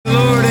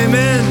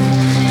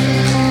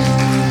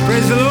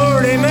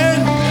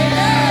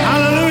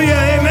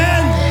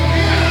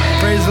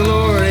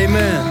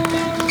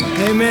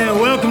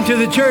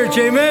church,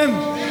 amen?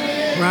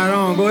 Right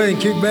on. Go ahead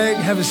and kick back,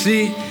 have a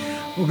seat.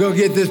 We'll go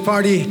get this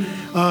party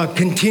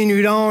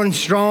continued on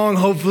strong,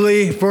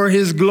 hopefully, for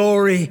his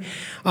glory.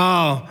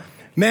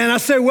 Man, I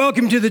say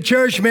welcome to the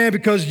church, man,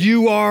 because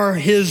you are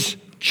his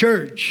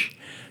church.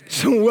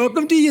 So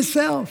welcome to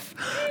yourself.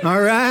 All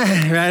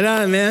right. Right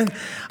on, man.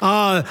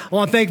 I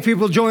want to thank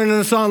people joining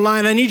us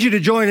online. I need you to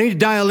join. I need to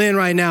dial in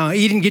right now.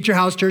 Eden, get your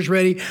house church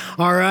ready.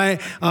 All right.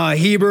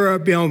 Heber,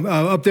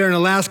 up there in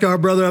Alaska, our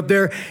brother up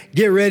there,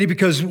 get ready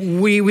because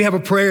we have a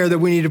prayer that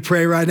we need to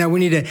pray right now.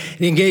 We need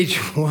to engage.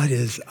 What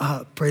is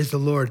up? Praise the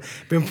Lord.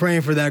 Been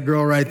praying for that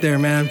girl right there,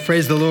 man.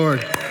 Praise the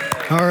Lord.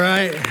 All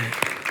right.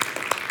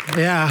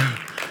 Yeah.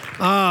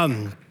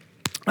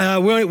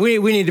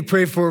 We need to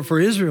pray for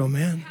Israel,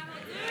 man.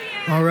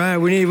 All right,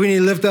 we need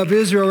to lift up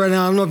Israel right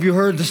now. I don't know if you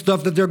heard the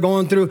stuff that they're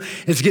going through.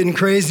 It's getting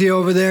crazy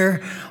over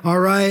there, all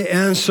right?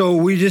 And so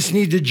we just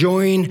need to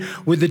join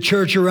with the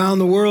church around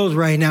the world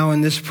right now in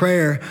this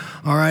prayer,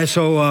 all right?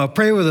 So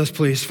pray with us,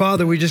 please.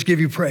 Father, we just give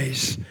you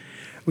praise.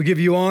 We give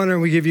you honor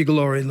and we give you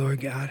glory, Lord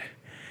God.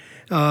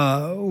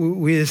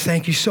 We just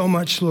thank you so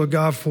much, Lord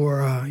God,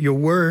 for your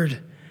word.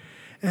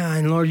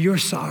 And Lord, you're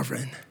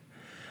sovereign.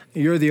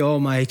 You're the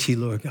Almighty,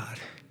 Lord God.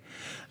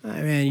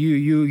 I mean,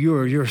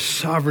 you're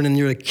sovereign and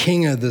you're the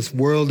king of this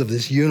world, of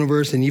this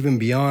universe, and even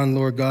beyond,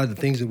 Lord God, the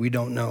things that we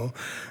don't know.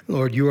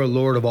 Lord, you are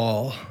Lord of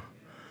all,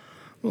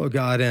 Lord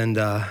God, and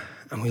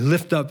we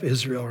lift up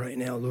Israel right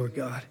now, Lord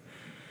God.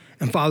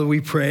 And Father,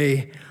 we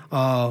pray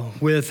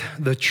with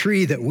the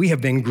tree that we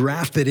have been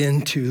grafted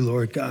into,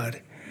 Lord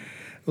God,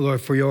 Lord,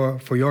 for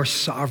your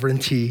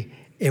sovereignty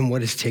in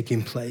what is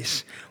taking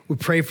place. We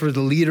pray for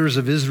the leaders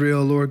of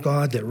Israel, Lord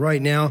God, that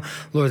right now,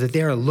 Lord, that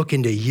they are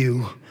looking to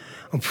you.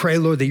 I pray,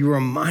 Lord, that you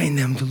remind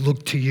them to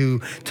look to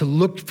you, to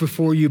look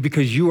before you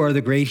because you are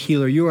the great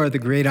healer. You are the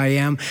great I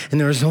am,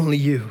 and there is only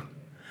you.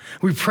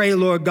 We pray,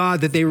 Lord God,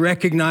 that they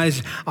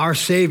recognize our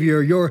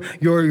Savior,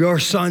 your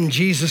Son,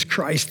 Jesus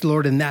Christ,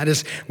 Lord, and that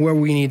is where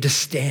we need to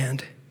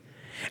stand.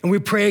 And we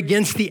pray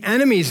against the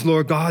enemies,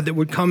 Lord God, that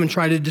would come and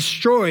try to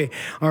destroy,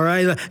 all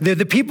right? They're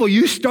the people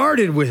you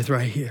started with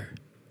right here.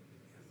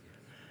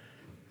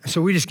 And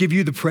so we just give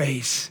you the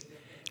praise,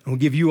 and we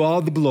give you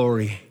all the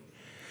glory.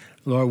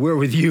 Lord, we're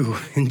with you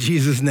in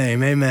Jesus'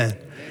 name. Amen.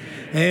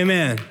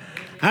 Amen.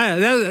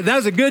 That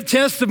was a good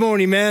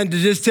testimony, man, to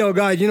just tell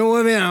God, you know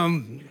what,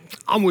 man,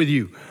 I'm with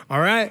you.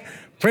 All right?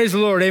 Praise the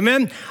Lord.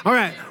 Amen. All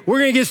right. We're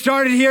going to get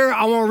started here.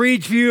 I want to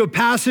read for you a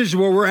passage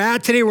where we're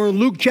at today. We're in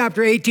Luke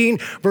chapter 18,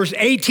 verse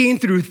 18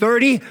 through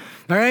 30.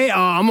 All right.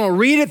 I'm going to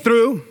read it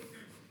through.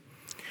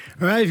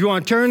 All right. If you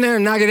want to turn there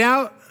and knock it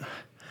out.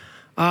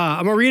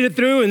 I'm going to read it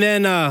through and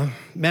then,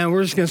 man,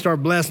 we're just going to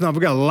start blessing off.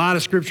 We've got a lot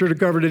of scripture to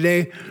cover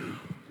today.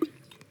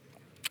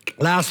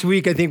 Last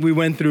week, I think we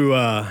went through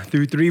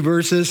 3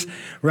 verses,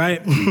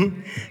 right?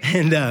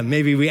 And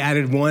maybe we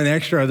added one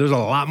extra. There's a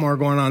lot more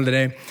going on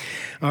today.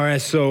 All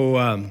right,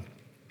 so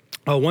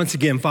once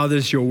again, Father,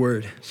 it's your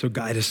word. So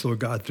guide us, Lord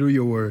God, through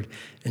your word.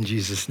 In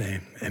Jesus'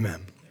 name,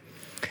 amen.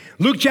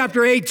 Luke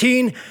chapter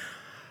 18,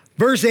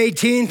 verse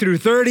 18 through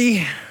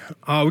 30.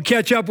 We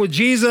catch up with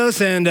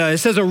Jesus, and it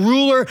says, a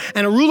ruler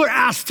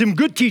asked him,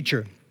 good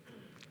teacher,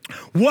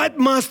 what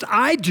must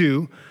I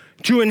do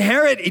to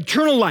inherit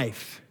eternal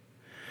life?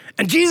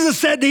 And Jesus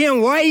said to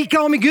him, why do you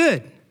call me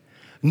good?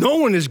 No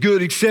one is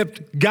good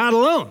except God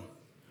alone.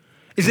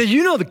 He said,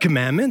 you know the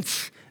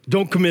commandments.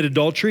 Don't commit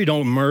adultery,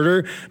 don't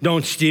murder,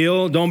 don't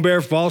steal, don't bear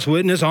false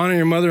witness, honor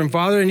your mother and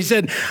father. And he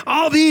said,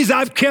 all these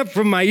I've kept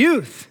from my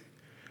youth.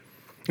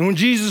 And when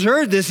Jesus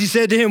heard this, he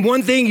said to him,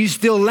 one thing you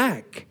still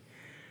lack.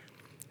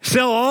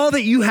 Sell all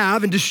that you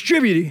have and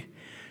distribute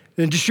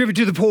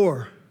to the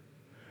poor,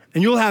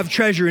 and you'll have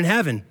treasure in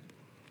heaven.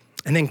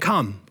 And then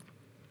come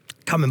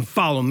and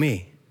follow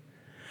me.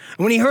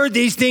 When he heard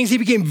these things, he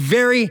became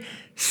very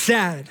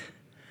sad,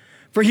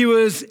 for he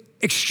was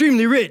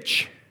extremely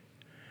rich.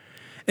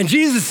 And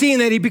Jesus, seeing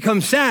that he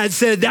becomes sad,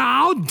 said,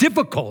 how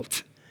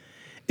difficult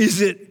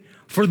is it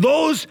for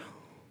those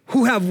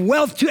who have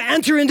wealth to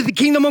enter into the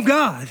kingdom of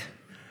God?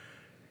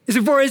 Is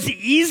it for it's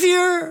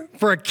easier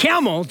for a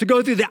camel to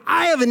go through the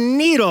eye of a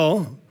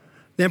needle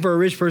than for a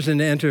rich person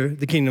to enter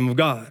the kingdom of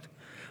God?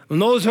 When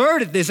those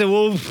heard it, they said,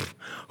 well,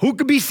 who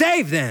could be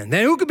saved then?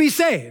 Then who could be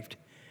saved?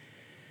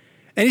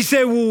 And he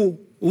said, well,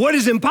 what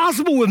is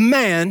impossible with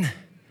man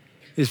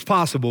is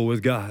possible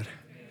with God.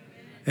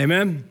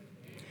 Amen?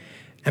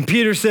 And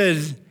Peter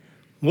says,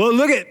 well,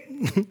 look at,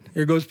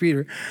 here goes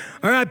Peter.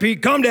 All right,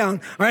 Pete, calm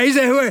down. All right, he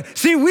said,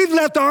 see, we've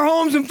left our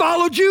homes and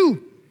followed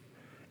you.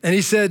 And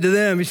he said to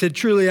them, he said,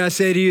 truly I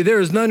say to you,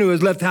 there is none who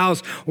has left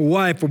house or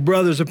wife or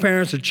brothers or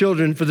parents or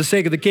children for the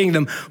sake of the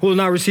kingdom who will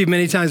not receive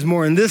many times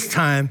more in this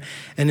time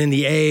and in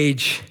the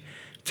age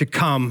to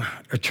come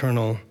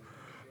eternal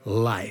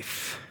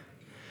life.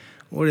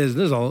 What is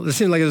this? It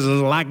seems like there's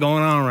a lot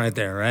going on right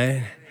there,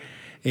 right?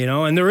 You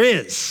know, and there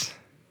is.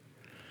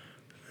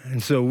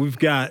 And so we've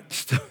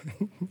got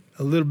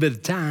a little bit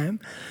of time,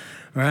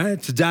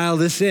 right, to dial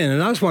this in.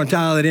 And I just want to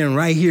dial it in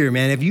right here,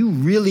 man. If you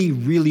really,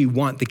 really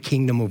want the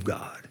kingdom of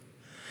God,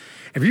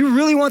 if you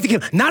really want the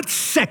kingdom, not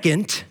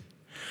second,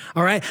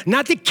 all right?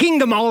 Not the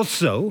kingdom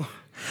also,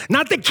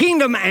 not the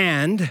kingdom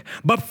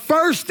but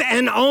first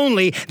and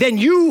only, then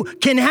you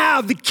can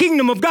have the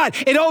kingdom of God.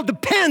 It all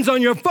depends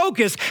on your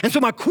focus. And so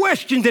my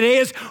question today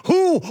is,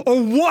 who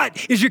or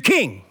what is your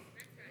king?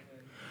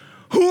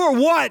 Who or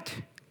what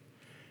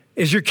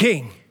is your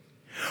king?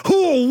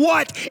 Who or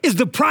what is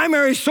the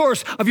primary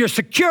source of your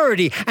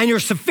security and your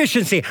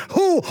sufficiency?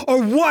 Who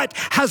or what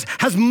has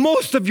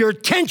most of your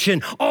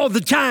attention all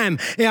the time?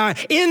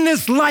 In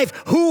this life,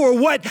 who or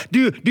what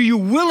do you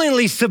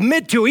willingly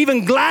submit to,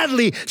 even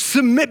gladly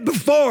submit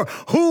before?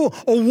 Who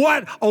or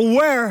what or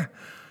where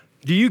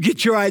do you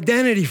get your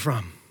identity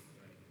from?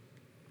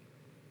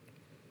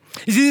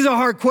 You see, these are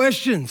hard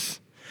questions.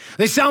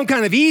 They sound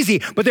kind of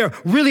easy, but they're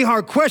really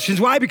hard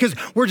questions. Why? Because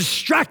we're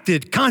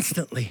distracted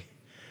constantly.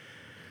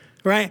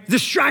 Right?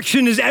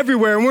 Distraction is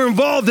everywhere, and we're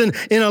involved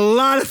in a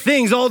lot of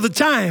things all the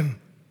time.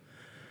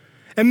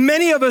 And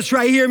many of us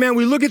right here, man,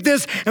 we look at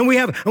this and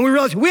we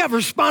realize we have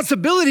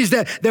responsibilities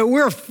that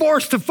we're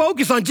forced to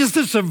focus on just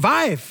to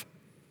survive.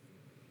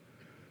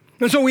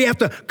 And so we have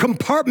to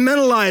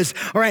compartmentalize,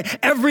 all right,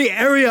 every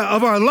area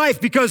of our life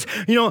because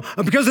of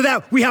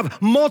that, we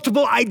have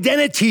multiple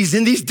identities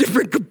in these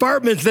different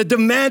compartments that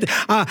demand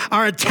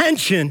our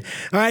attention,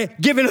 all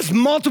right, giving us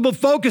multiple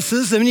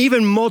focuses and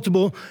even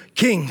multiple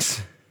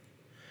kings.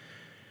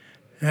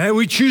 Right,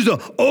 we choose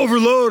to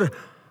overload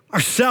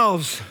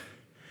ourselves.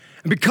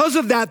 And because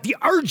of that, the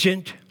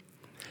urgent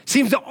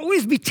seems to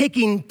always be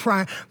taking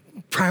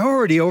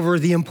priority over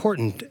the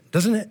important,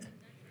 doesn't it?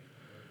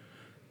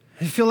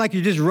 I feel like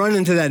you're just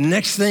running to that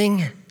next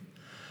thing,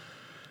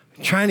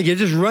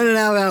 just running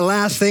out of that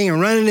last thing and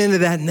running into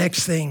that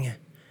next thing.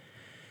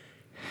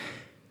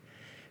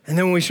 And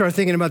then when we start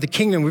thinking about the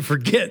kingdom, we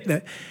forget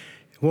that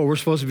what we're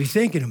supposed to be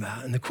thinking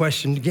about. And the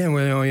question again,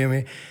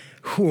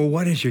 who or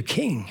what is your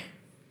king?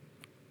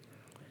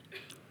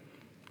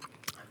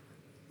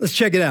 Let's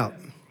check it out.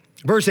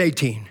 Verse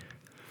 18,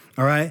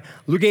 all right?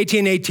 Luke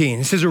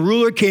 18:18. It says, a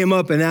ruler came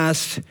up and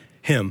asked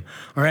him,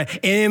 all right?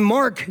 And in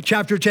Mark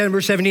chapter 10,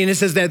 verse 17, it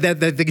says that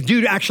the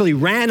dude actually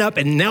ran up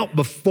and knelt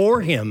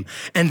before him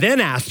and then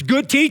asked,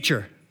 good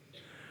teacher.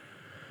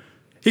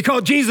 He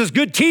called Jesus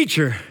good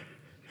teacher.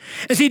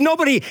 And see,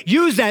 nobody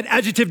used that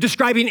adjective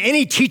describing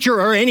any teacher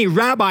or any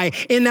rabbi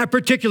in that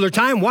particular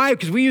time. Why?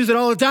 Because we use it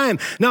all the time.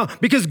 No,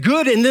 because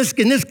good in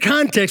this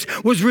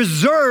context was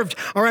reserved,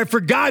 all right, for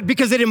God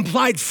because it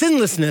implied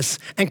sinlessness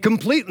and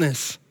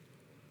completeness.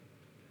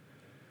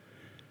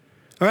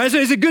 All right, so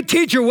he's a good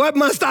teacher. What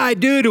must I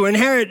do to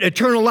inherit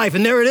eternal life?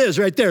 And there it is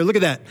right there. Look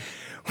at that.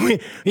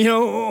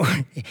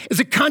 It's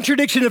a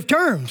contradiction of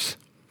terms.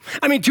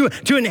 I mean,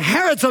 to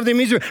inherit something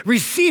means to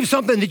receive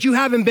something that you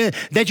haven't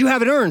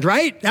earned,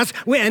 right? That's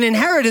an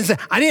inheritance.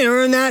 I didn't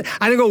earn that.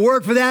 I didn't go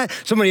work for that.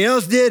 Somebody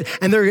else did,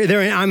 and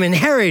I'm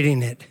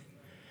inheriting it.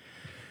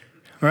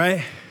 All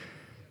right?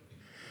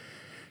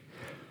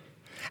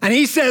 And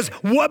he says,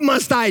 what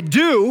must I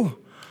do?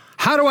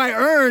 How do I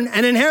earn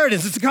an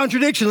inheritance? It's a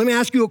contradiction. Let me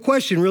ask you a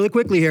question really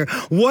quickly here.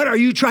 What are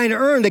you trying to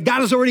earn that God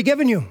has already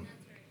given you?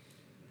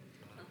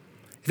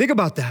 Think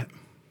about that.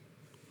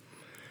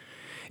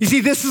 You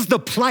see, this is the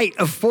plight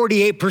of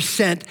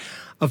 48%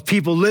 of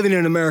people living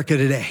in America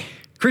today,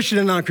 Christian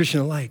and non-Christian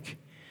alike,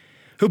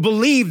 who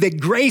believe that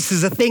grace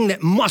is a thing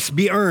that must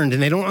be earned,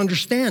 and they don't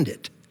understand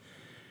it.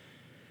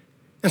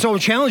 And so I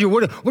challenge you,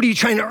 what are you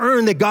trying to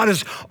earn that God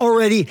has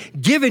already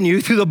given you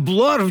through the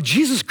blood of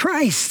Jesus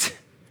Christ?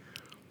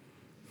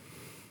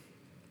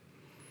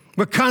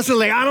 We're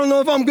constantly, I don't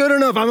know if I'm good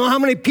enough. I don't know how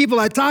many people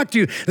I talk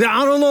to that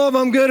I don't know if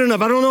I'm good enough.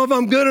 I don't know if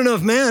I'm good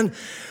enough, man.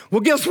 Well,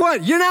 guess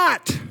what? You're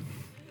not.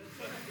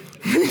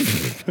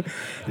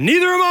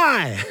 Neither am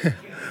I.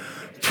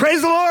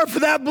 Praise the Lord for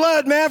that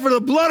blood, man, for the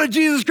blood of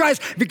Jesus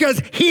Christ,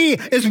 because he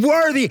is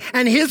worthy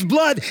and his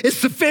blood is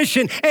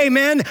sufficient.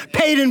 Amen.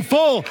 Paid in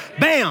full.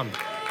 Bam.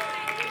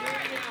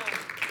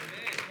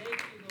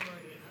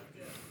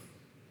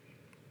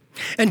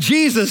 And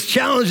Jesus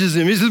challenges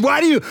him. He says,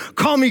 why do you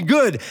call me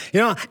good?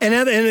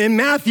 And in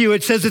Matthew,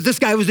 it says that this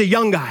guy was a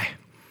young guy.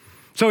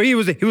 So he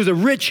was a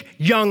rich,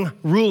 young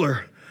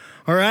ruler.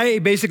 All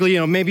right, basically,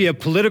 maybe a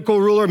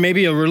political ruler,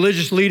 maybe a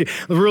religious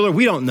ruler,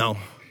 we don't know.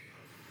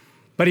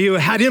 But he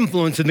had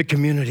influence in the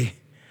community.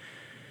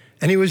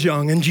 And he was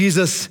young. And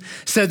Jesus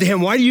said to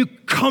him, why do you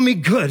call me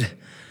good?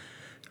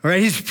 All right,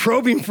 he's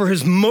probing for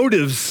his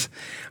motives.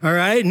 All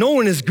right, no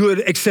one is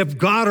good except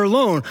God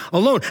alone.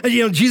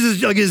 And,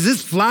 Jesus, is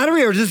this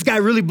flattery, or does this guy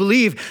really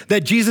believe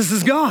that Jesus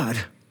is God?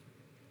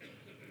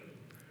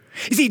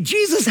 You see,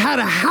 Jesus had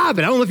a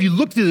habit. I don't know if you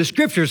look through the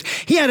scriptures.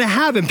 He had a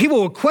habit.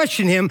 People would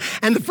question him,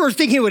 and the first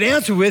thing he would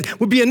answer with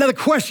would be another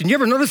question. You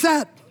ever notice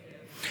that?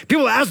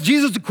 People would ask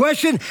Jesus a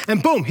question,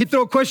 and boom, he'd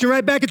throw a question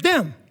right back at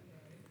them.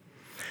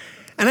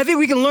 And I think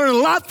we can learn a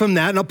lot from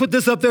that. And I'll put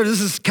this up there.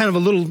 This is kind of a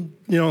little,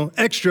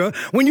 extra.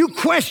 When you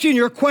question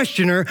your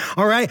questioner,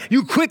 all right,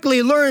 you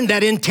quickly learn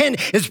that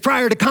intent is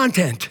prior to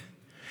content.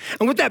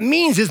 And what that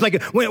means is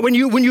like when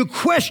you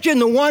question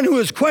the one who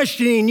is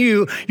questioning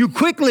you, you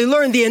quickly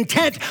learn the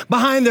intent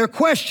behind their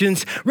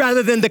questions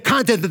rather than the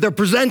content that they're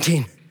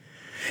presenting.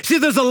 See,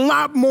 there's a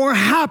lot more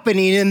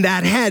happening in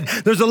that head.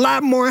 There's a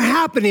lot more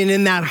happening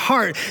in that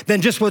heart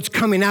than just what's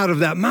coming out of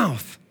that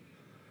mouth.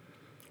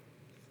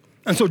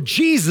 And so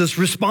Jesus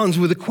responds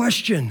with a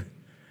question.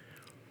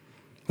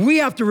 We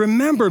have to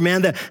remember,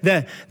 man,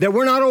 that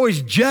we're not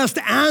always just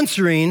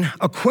answering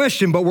a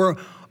question, but we're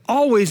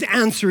always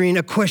answering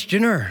a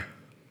questioner.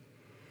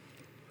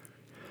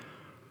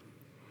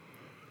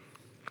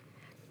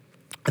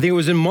 I think it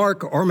was in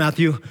Mark or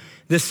Matthew,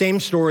 this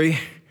same story.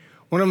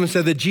 One of them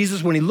said that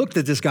Jesus, when he looked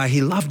at this guy,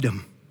 he loved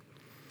him.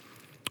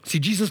 See,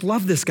 Jesus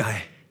loved this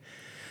guy.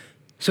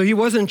 So he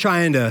wasn't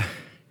trying to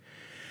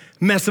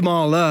mess him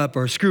all up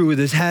or screw with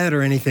his head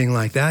or anything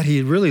like that.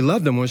 He really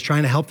loved him and was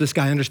trying to help this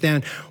guy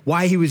understand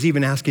why he was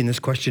even asking this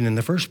question in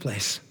the first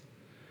place.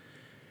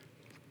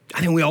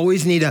 I think we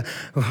always need to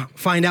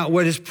find out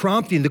what is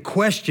prompting the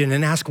question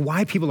and ask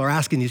why people are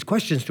asking these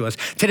questions to us.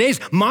 Today's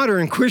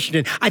modern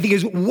Christian, I think,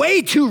 is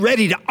way too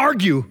ready to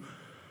argue,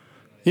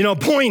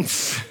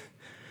 points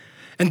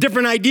and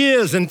different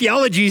ideas and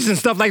theologies and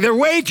stuff like that. They're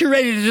way too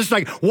ready to just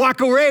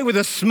walk away with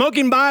a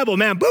smoking Bible,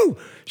 man. Boo!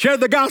 Share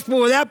the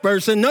gospel with that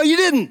person. No, you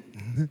didn't.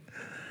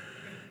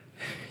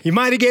 You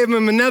might have gave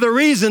him another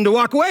reason to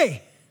walk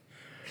away.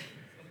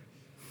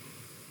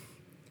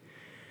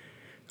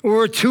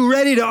 We're too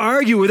ready to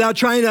argue without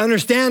trying to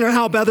understand or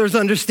help others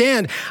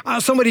understand.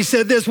 Somebody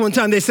said this one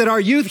time. They said, our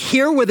youth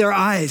hear with their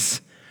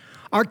eyes.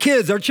 Our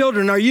kids, our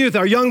children, our youth,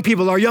 our young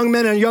people, our young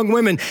men and young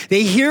women,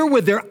 they hear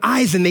with their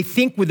eyes and they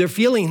think with their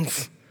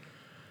feelings.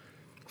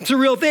 It's a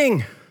real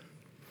thing.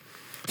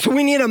 So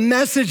we need a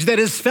message that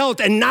is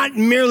felt and not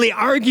merely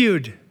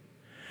argued.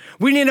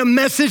 We need a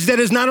message that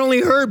is not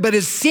only heard, but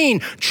is seen.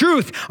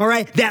 Truth, all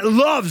right, that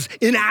loves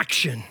in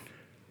action.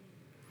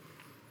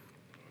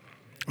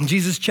 And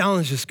Jesus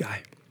challenged this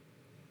guy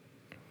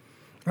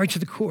right to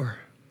the core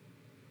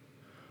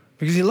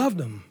because he loved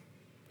him.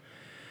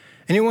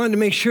 And he wanted to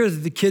make sure that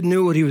the kid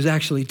knew what he was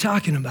actually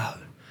talking about,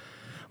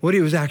 what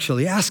he was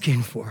actually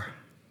asking for.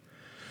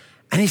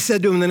 And he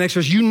said to him in the next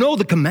verse, you know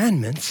the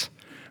commandments,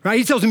 right?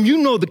 He tells him, you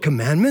know the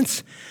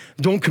commandments.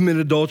 Don't commit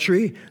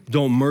adultery,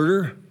 don't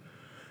murder,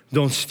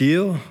 don't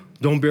steal,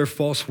 don't bear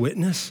false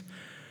witness,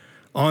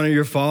 honor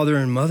your father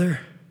and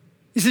mother.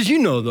 He says, you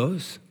know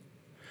those.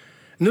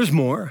 And there's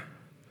more.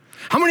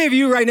 How many of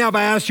you right now, if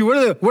I asked you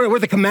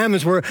what the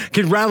commandments were,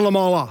 can rattle them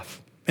all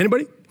off?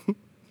 Anybody?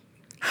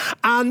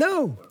 I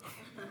know.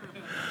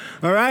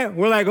 All right?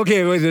 We're like,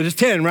 okay, there's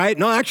 10, right?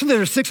 No, actually,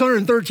 there's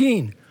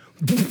 613.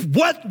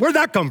 What? Where'd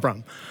that come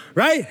from?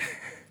 Right?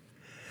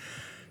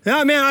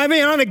 I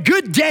mean, on a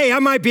good day, I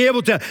might be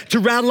able to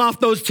rattle off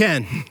those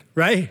 10,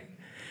 right?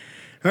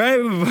 All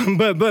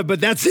right? But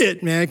that's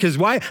it, man, because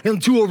why? I'm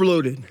too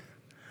overloaded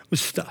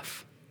with stuff.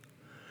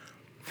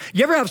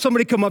 You ever have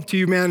somebody come up to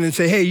you, man, and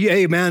say,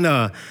 hey,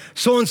 man,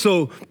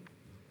 so-and-so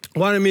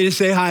wanted me to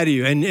say hi to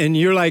you. And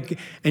you're like,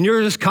 and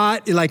you're just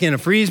caught like in a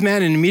freeze,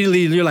 man, and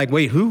immediately you're like,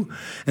 wait, who?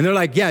 And they're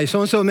like, yeah,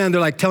 so-and-so, man,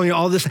 they're like telling you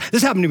all this.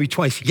 This happened to me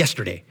twice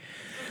yesterday.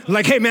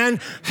 Like, hey,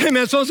 man,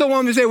 so-and-so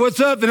wanted me to say, what's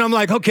up? And I'm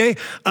like, okay.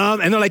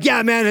 And they're like,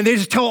 yeah, man. And they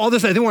just tell all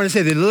this. They want to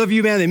say they love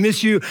you, man. They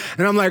miss you.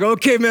 And I'm like,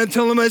 okay, man,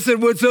 tell them I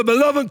said, what's up? I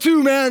love them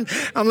too, man.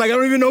 I'm like, I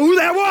don't even know who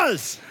that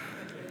was.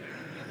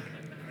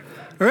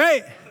 All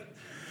right?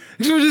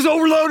 Because we're just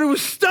overloaded with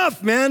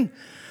stuff, man.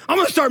 I'm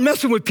going to start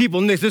messing with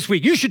people this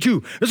week. You should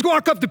too. Let's go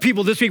walk up to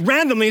people this week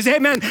randomly and say, hey,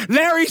 man,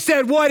 Larry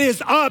said, what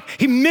is up?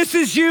 He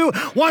misses you,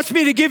 wants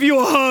me to give you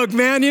a hug,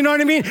 man. You know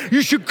what I mean?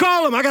 You should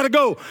call him. I got to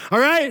go, all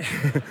right?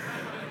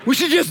 We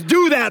should just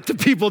do that to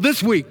people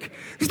this week.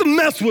 Just to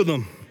mess with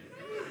them,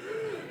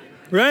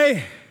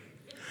 right?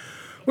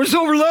 We're just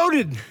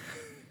overloaded.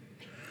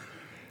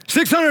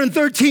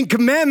 613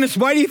 commandments.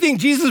 Why do you think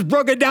Jesus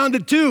broke it down to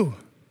 2?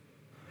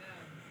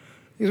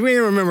 Because we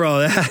didn't remember all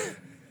that.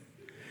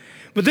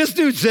 But this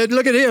dude said,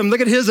 look at him,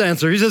 look at his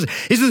answer. He says,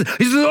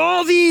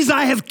 all these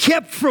I have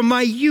kept from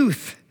my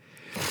youth.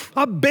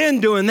 I've been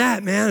doing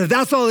that, man. If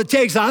that's all it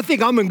takes, I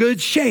think I'm in good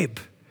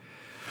shape.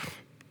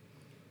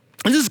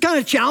 And this is kind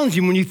of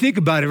challenging when you think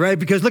about it, right?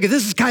 Because look,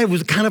 this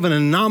was kind of an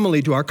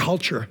anomaly to our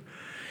culture.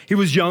 He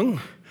was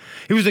young.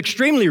 He was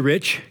extremely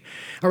rich.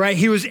 All right.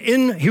 He was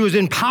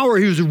in power.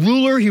 He was a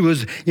ruler. He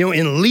was,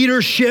 in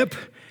leadership.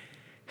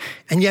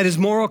 And yet his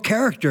moral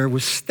character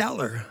was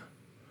stellar.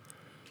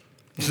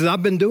 He says,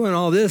 I've been doing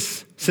all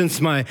this since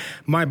my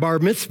bar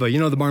mitzvah.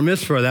 The bar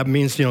mitzvah, that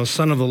means,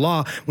 son of the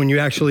law. When you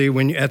at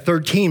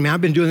 13, man,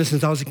 I've been doing this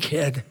since I was a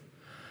kid.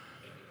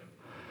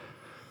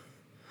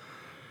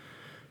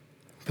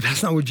 But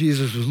that's not what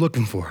Jesus was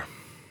looking for.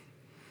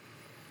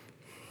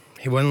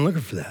 He wasn't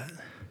looking for that.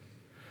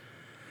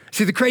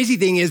 See, the crazy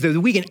thing is that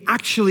we can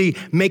actually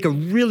make a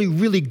really,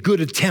 really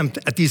good attempt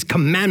at these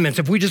commandments.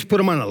 If we just put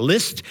them on a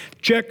list,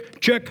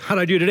 check, check. How'd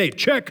I do today?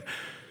 Check.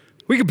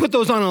 We can put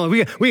those on a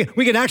list. We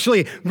can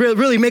actually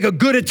really make a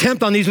good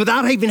attempt on these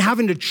without even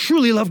having to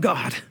truly love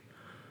God.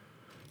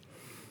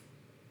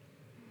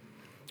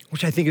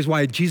 Which I think is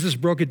why Jesus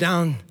broke it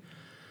down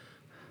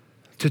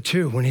to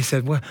 2 when he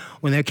said,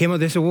 when they came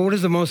up, they said, well, what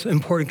is the most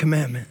important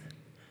commandment?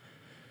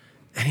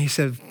 And he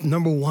said,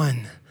 number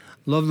 1,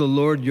 love the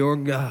Lord your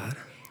God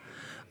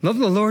Love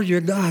the Lord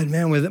your God,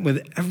 man,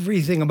 with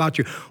everything about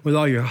you, with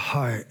all your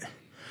heart,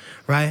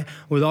 right?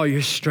 With all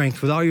your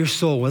strength, with all your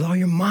soul, with all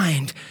your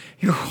mind,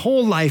 your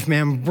whole life,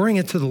 man, bring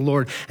it to the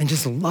Lord and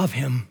just love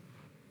him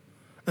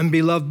and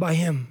be loved by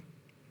him.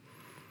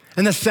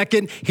 And the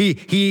second,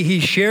 he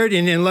shared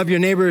and love your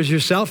neighbor as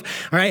yourself,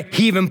 all right?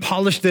 He even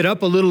polished it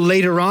up a little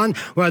later on,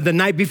 the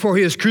night before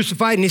he was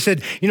crucified, and he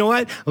said, you know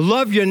what?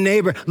 Love your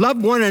neighbor,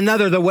 love one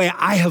another the way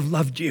I have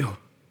loved you.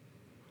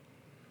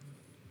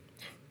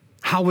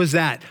 How was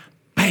that?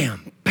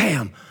 Bam,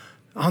 bam,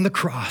 on the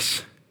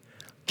cross,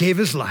 gave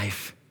his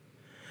life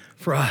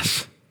for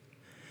us.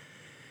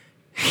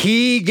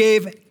 He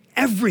gave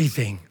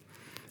everything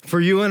for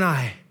you and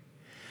I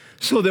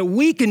so that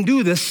we can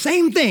do the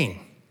same thing.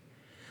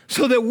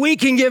 So that we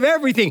can give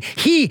everything.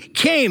 He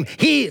came,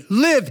 he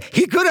lived.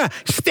 He could have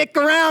stick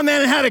around,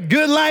 man, and had a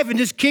good life and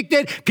just kicked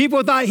it.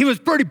 People thought he was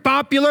pretty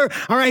popular.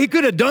 All right, he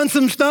could have done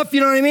some stuff, you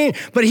know what I mean?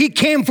 But he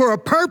came for a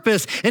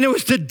purpose, and it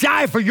was to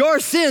die for your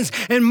sins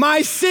and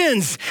my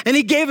sins. And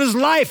he gave his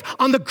life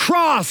on the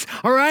cross,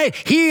 all right?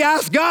 He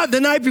asked God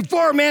the night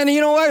before, man, you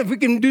know what? If we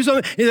can do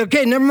something, he's like,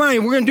 okay, never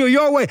mind. We're going to do it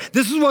your way.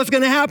 This is what's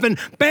going to happen.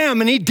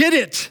 Bam, and he did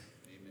it.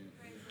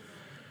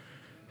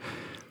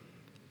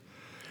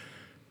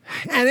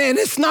 And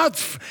it's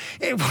not,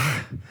 I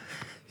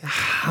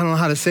don't know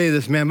how to say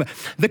this, man, but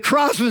the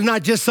cross was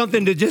not just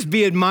something to just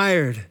be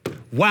admired.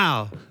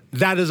 Wow,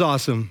 that is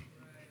awesome.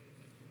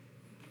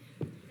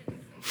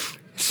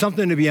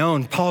 Something to be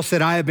owned. Paul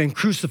said, I have been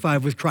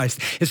crucified with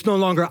Christ. It's no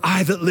longer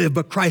I that live,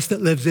 but Christ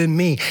that lives in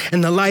me.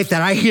 And the life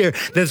that I hear,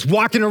 that's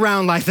walking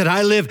around life that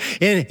I live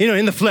in,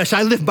 in the flesh,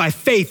 I live by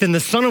faith in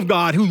the Son of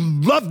God who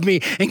loved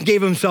me and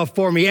gave himself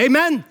for me.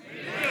 Amen?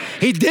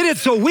 He did it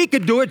so we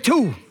could do it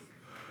too.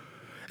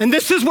 And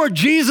this is where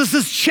Jesus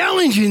is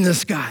challenging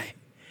this guy.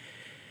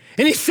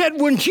 And he said,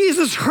 when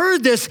Jesus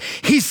heard this,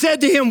 he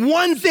said to him,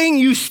 one thing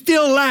you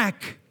still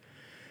lack.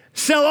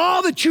 Sell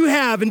all that you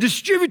have and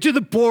distribute to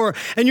the poor,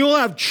 and you'll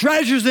have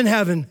treasures in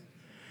heaven.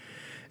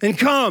 And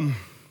come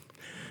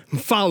and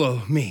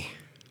follow me.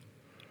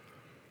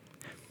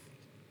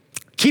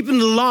 Keeping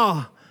the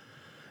law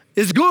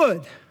is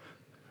good,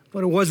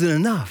 but it wasn't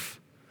enough.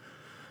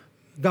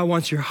 God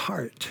wants your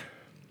heart.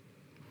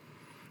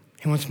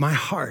 He wants my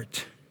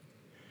heart.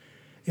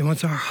 He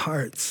wants our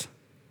hearts.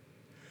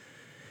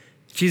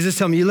 Jesus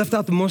told me, you left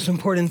out the most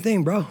important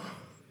thing, bro.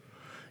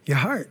 Your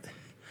heart.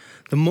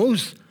 The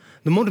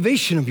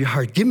motivation of your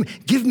heart.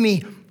 Give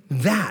me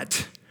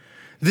that.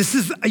 This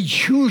is a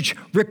huge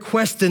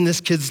request in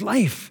this kid's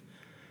life.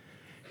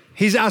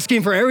 He's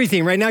asking for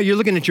everything. Right now, you're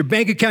looking at your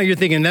bank account, you're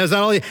thinking, that's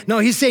all. No,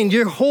 he's saying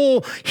your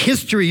whole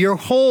history, your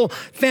whole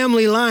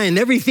family line,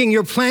 everything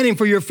you're planning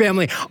for your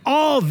family,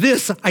 all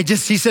this,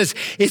 he says,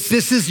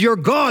 this is your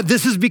God.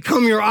 This has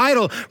become your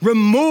idol.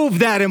 Remove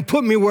that and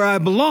put me where I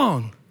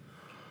belong,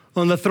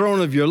 on the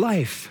throne of your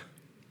life.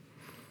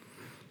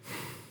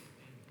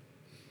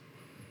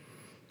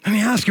 Let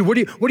me ask you, what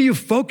do you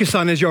focus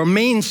on as your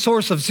main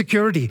source of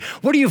security?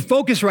 What do you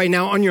focus right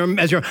now on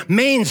as your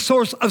main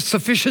source of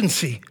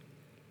sufficiency?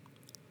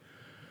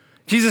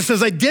 Jesus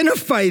says,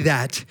 identify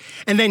that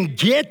and then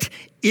get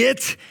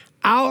it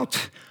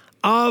out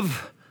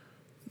of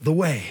the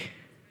way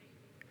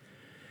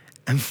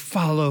and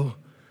follow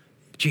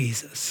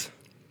Jesus,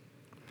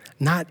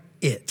 not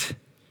it.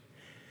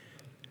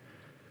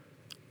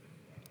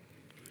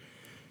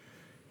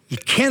 You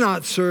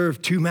cannot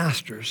serve two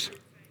masters.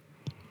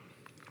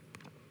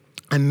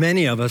 And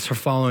many of us are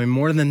following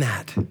more than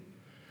that.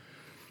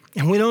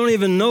 And we don't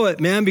even know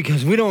it, man,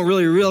 because we don't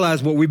really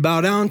realize what we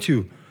bow down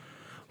to,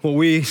 what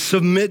we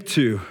submit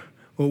to,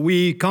 what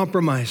we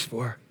compromise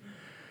for.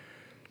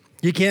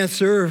 You can't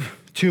serve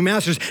two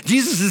masters.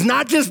 Jesus is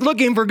not just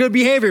looking for good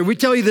behavior. We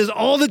tell you this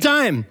all the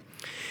time.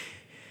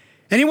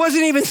 And he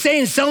wasn't even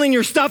saying selling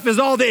your stuff is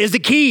the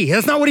key.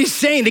 That's not what he's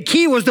saying. The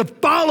key was to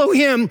follow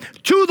him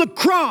to the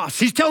cross.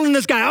 He's telling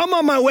this guy, I'm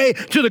on my way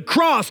to the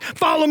cross.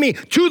 Follow me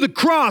to the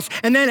cross.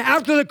 And then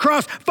after the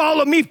cross,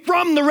 follow me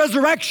from the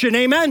resurrection.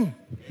 Amen.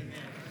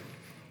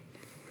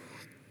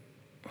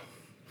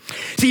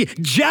 See,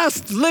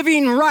 just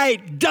living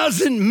right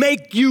doesn't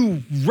make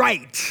you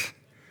right.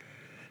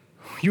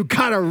 You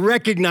gotta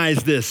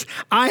recognize this.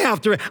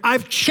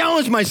 I've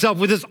challenged myself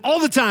with this all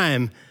the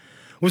time.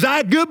 Was I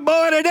a good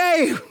boy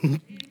today?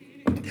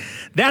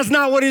 That's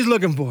not what he's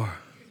looking for.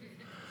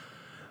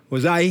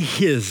 Was I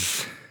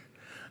his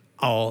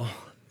all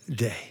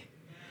day?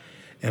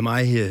 Am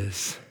I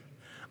his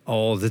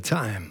all the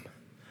time?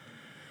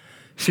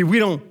 See, we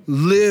don't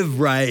live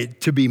right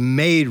to be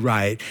made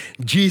right.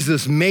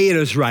 Jesus made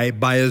us right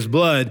by his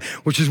blood,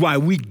 which is why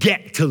we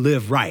get to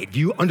live right. Do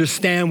you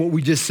understand what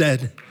we just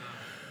said?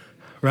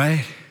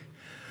 Right?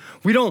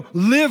 We don't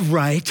live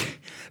right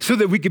so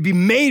that we could be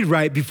made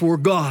right before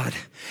God.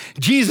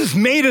 Jesus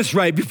made us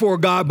right before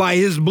God by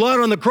his blood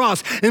on the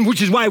cross, and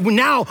which is why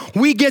now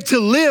we get to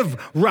live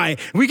right.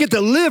 We get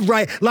to live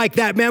right like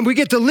that, man. We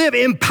get to live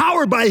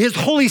empowered by his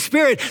Holy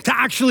Spirit to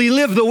actually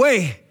live the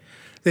way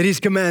that he's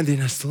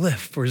commanding us to live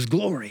for his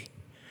glory.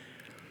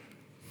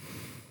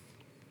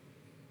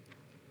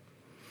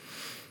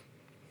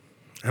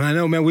 And I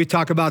know, man, we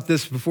talk about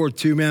this before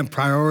too, man,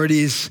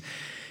 priorities.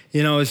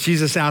 You know, is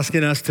Jesus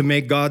asking us to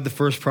make God the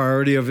first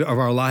priority of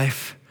our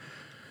life?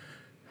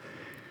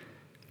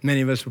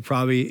 Many of us would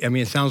probably,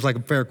 it sounds like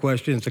a fair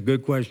question. It's a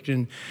good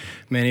question.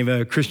 Many of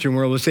the Christian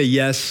world will say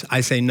yes. I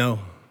say no.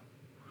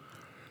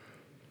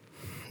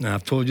 Now,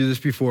 I've told you this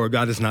before.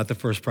 God is not the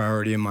first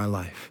priority in my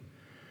life.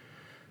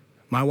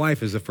 My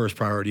wife is the first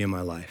priority in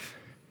my life.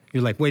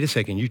 You're like, wait a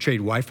second, you trade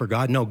wife for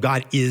God? No,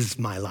 God is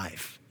my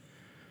life.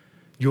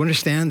 You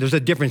understand? There's a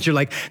difference. You're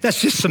like,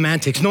 that's just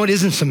semantics. No, it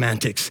isn't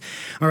semantics.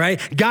 All right?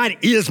 God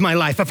is my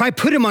life. If I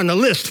put him on the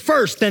list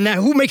first, then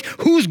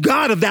who's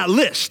God of that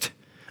list?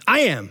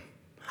 I am.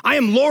 I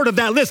am Lord of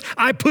that list.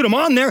 I put him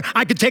on there.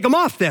 I could take him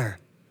off there.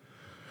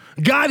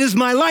 God is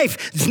my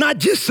life. It's not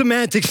just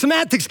semantics.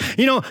 Semantics,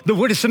 you know, the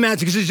word is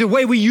semantics. It's the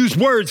way we use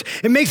words.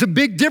 It makes a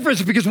big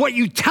difference because what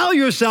you tell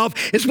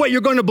yourself is what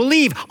you're going to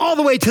believe all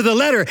the way to the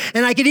letter.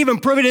 And I can even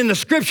prove it in the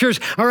scriptures,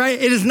 all right?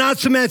 It is not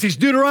semantics.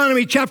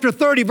 Deuteronomy chapter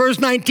 30, verse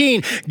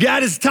 19.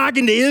 God is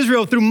talking to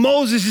Israel through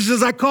Moses. He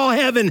says, I call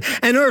heaven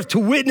and earth to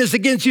witness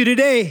against you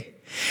today.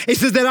 He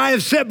says that I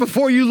have set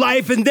before you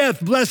life and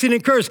death, blessing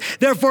and curse.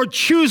 Therefore,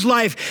 choose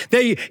life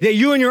that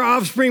you and your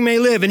offspring may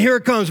live. And here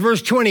it comes,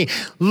 verse 20.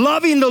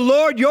 Loving the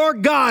Lord your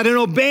God and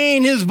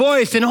obeying his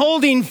voice and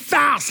holding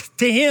fast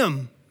to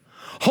him,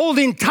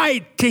 holding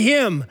tight to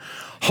him,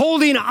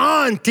 holding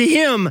on to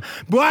him.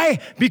 Why?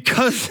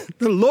 Because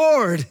the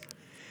Lord,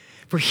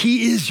 for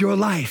he is your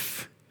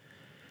life.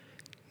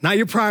 Not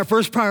your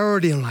first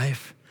priority in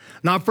life,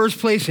 not first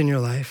place in your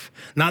life,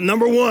 not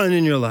number one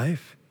in your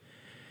life.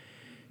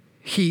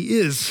 He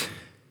is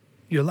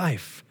your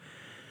life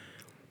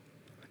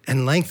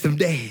and length of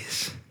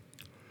days.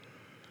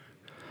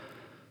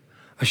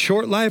 A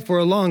short life or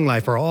a long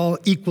life are all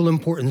equal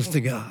importance to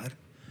God.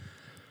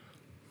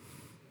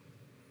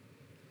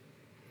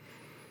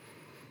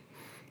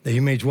 That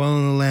you may dwell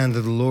in the land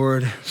that the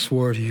Lord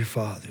swore to your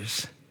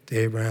fathers, to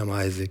Abraham,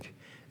 Isaac,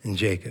 and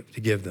Jacob,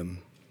 to give them.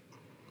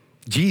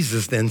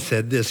 Jesus then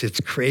said this. It's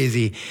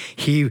crazy.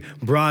 He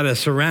brought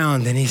us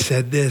around and he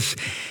said this.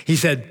 He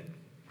said,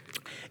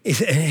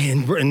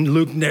 in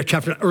Luke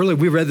chapter, earlier,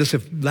 we read this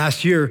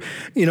last year,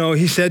 you know,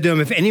 he said to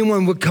him, if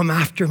anyone would come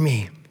after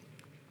me,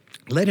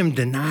 let him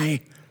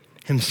deny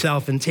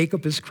himself and take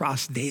up his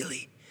cross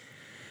daily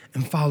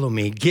and follow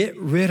me. Get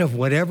rid of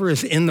whatever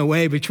is in the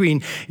way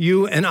between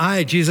you and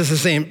I. Jesus is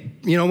saying,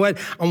 you know what?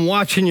 I'm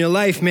watching your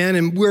life, man,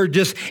 and we're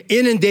just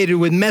inundated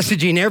with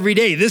messaging every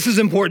day. This is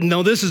important.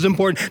 No, this is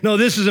important. No,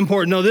 this is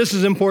important. No, this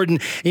is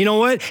important. You know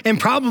what? And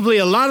probably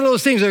a lot of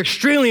those things are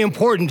extremely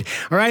important,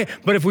 all right?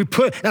 But if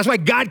that's why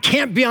God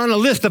can't be on a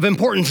list of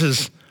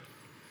importances.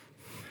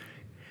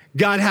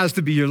 God has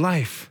to be your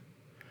life.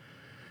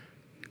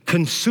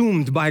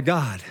 Consumed by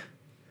God,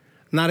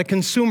 not a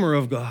consumer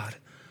of God.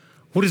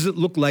 What does it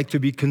look like to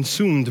be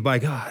consumed by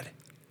God?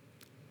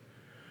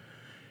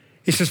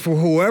 He says, for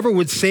whoever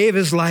would save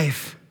his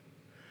life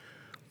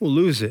will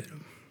lose it.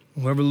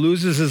 Whoever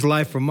loses his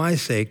life for my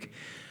sake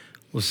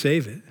will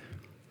save it.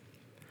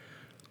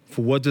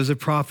 For what does it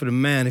profit a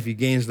man if he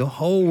gains the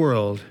whole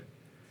world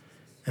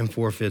and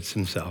forfeits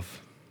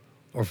himself?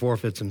 I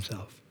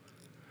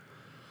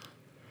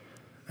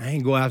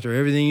ain't go after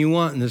everything you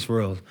want in this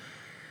world,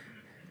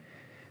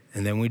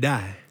 and then we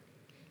die.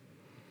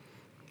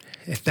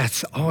 If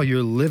that's all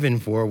you're living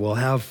for, well,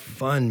 have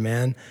fun,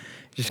 man.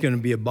 It's just going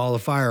to be a ball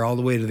of fire all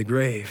the way to the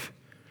grave.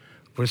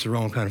 But it's the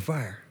wrong kind of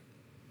fire.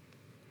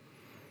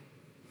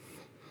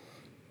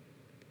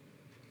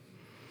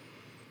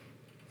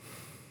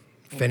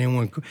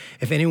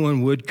 If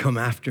anyone would come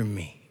after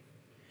me,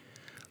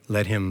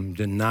 let him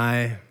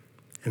deny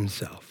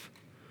himself,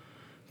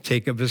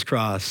 take up his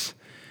cross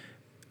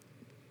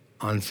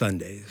on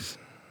Sundays.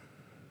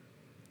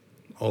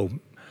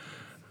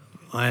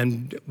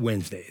 And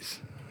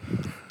Wednesdays.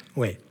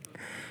 Wait.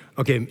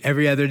 Okay,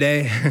 every other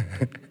day?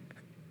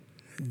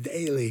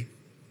 Daily,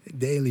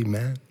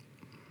 man.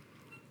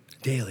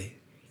 Daily.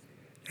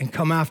 And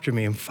come after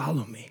me and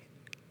follow me.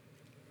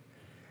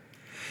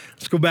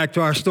 Let's go back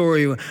to our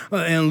story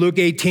in Luke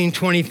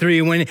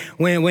 18:23.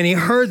 When he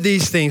heard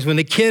these things, when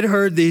the kid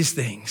heard these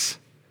things,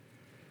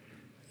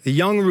 the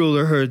young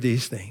ruler heard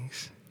these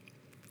things,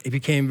 he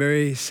became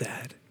very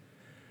sad,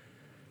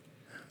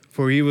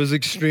 for he was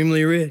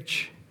extremely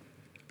rich.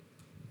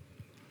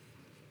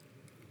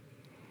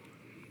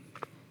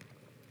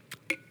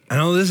 I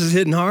know this is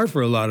hitting hard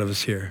for a lot of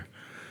us here.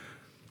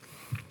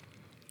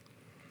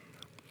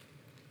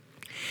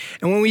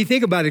 And when we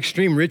think about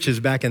extreme riches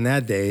back in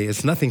that day,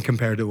 it's nothing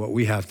compared to what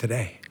we have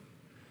today.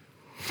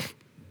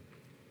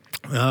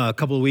 A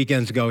couple of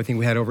weekends ago, I think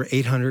we had over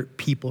 800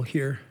 people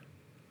here.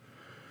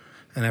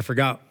 And I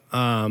forgot,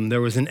 there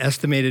was an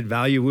estimated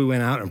value. We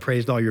went out and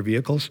praised all your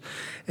vehicles.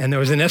 And there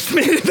was an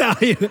estimated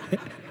value.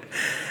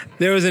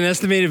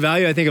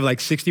 I think, of like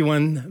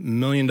 $61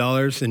 million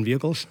in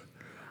vehicles.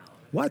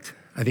 What?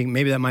 I think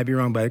maybe that might be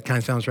wrong, but it kind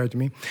of sounds right to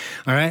me.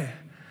 All right?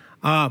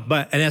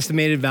 But an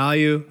estimated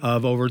value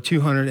of over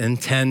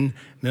 $210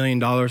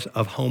 million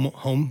of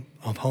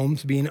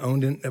homes being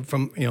owned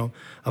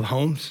of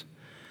homes.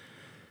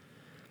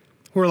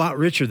 We're a lot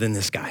richer than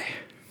this guy.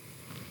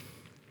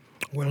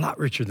 We're a lot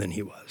richer than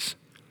he was.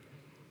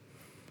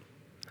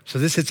 So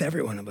this hits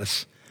every one of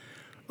us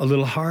a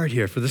little hard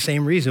here for the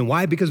same reason.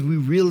 Why? Because we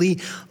really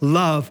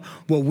love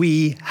what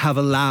we have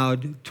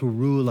allowed to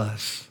rule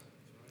us.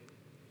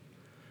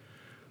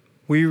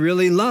 We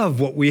really love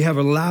what we have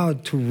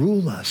allowed to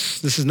rule us.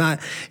 This is not,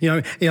 we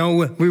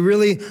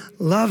really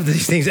love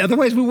these things.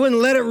 Otherwise, we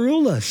wouldn't let it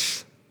rule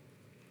us.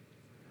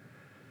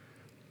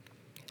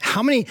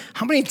 How many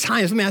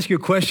times, let me ask you a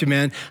question,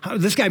 man.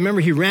 This guy,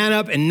 remember, he ran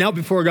up and knelt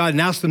before God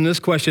and asked him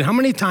this question. How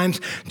many times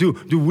do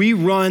we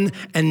run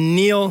and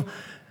kneel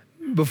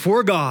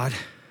before God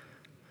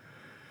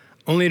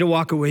only to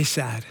walk away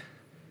sad?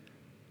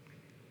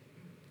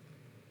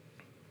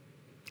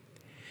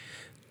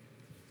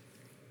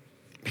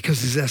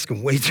 Because he's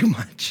asking way too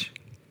much.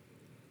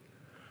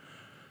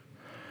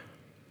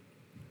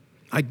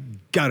 I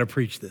gotta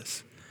preach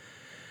this.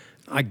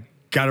 I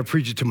gotta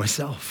preach it to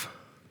myself.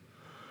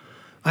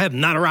 I have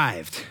not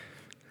arrived.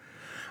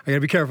 I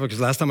gotta be careful because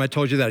last time I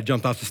told you that I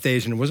jumped off the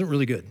stage and it wasn't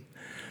really good.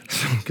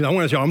 Because I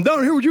want to say, I'm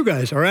down here with you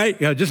guys, all right?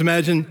 Yeah, just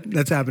imagine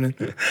that's happening,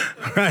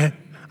 all right?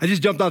 I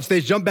just jumped off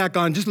stage, jumped back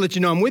on, just to let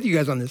you know I'm with you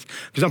guys on this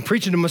because I'm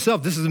preaching to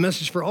myself. This is a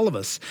message for all of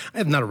us. I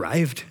have not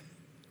arrived.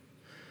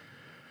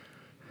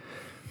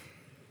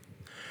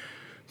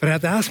 But I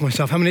have to ask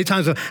myself, how many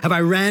times have I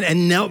ran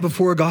and knelt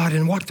before God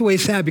and walked away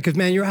sad because,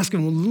 man, you're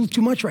asking a little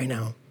too much right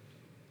now.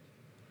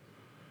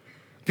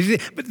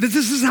 But this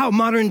is how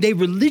modern day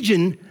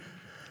religion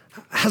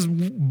has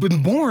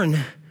been born.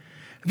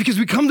 Because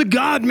we come to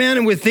God, man,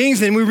 and with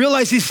things, and we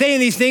realize he's saying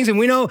these things, and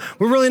we know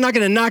we're really not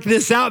going to knock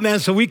this out, man.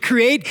 So we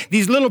create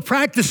these little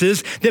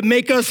practices that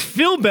make us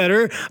feel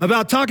better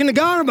about talking to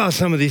God about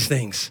some of these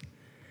things.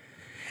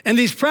 And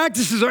these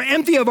practices are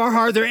empty of our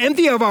heart. They're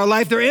empty of our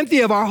life. They're empty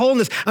of our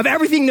wholeness, of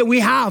everything that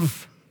we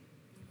have.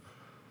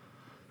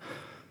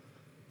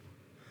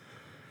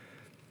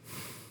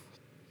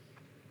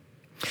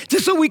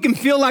 Just so we can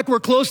feel like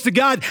we're close to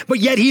God, but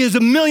yet he is a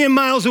million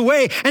miles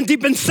away. And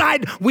deep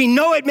inside, we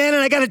know it, man,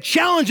 and I got to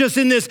challenge us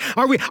in this.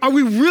 Are we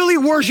really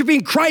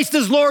worshiping Christ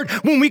as Lord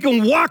when we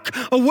can walk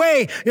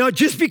away,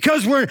 just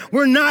because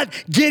we're not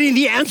getting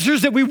the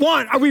answers that we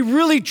want? Are we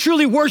really,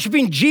 truly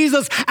worshiping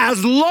Jesus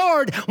as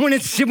Lord when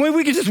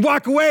we can just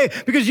walk away?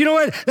 Because you know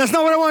what? That's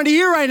not what I wanted to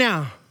hear right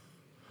now.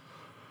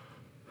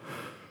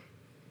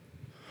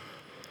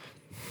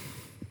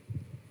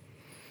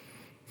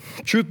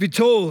 Truth be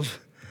told,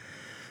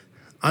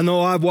 I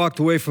know I've walked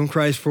away from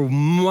Christ for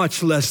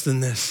much less than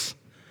this.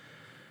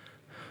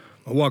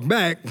 I walked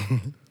back,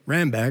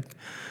 ran back,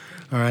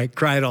 all right,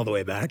 cried all the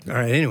way back. All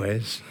right,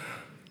 anyways.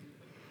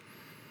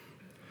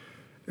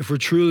 If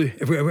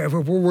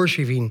we're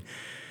worshiping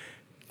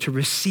to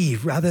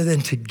receive rather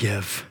than to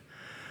give,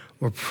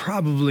 we're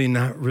probably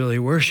not really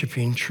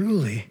worshiping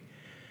truly.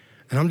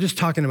 And I'm just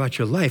talking about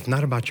your life,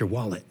 not about your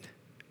wallet.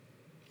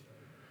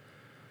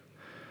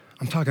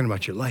 I'm talking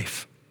about your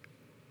life.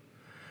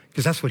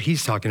 Because that's what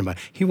he's talking about.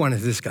 He wanted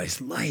this guy's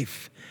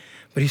life,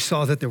 but he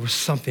saw that there was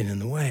something in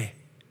the way.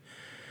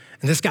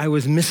 And this guy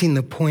was missing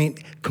the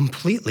point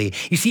completely.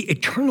 You see,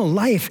 eternal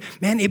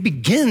life, man, it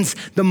begins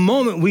the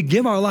moment we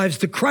give our lives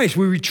to Christ.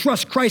 We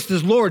trust Christ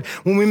as Lord.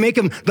 When we make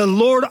him the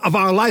Lord of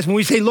our lives, when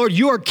we say, Lord,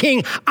 you are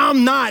king,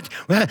 I'm not.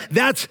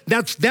 That's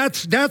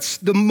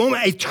the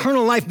moment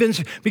eternal life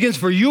begins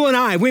for you and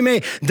I. We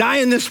may die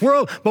in this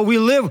world, but we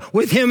live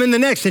with him in the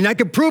next. And I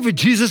can prove it.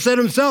 Jesus said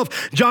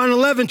himself, John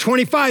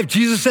 11:25,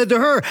 Jesus said to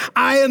her,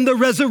 I am the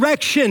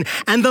resurrection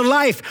and the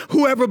life.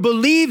 Whoever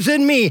believes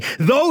in me,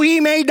 though he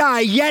may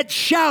die, yet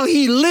shall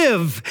he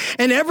live.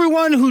 And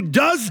everyone who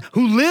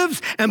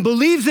lives and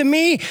believes in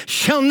me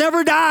shall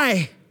never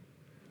die.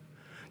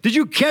 Did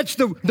you catch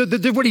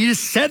what he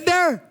just said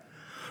there?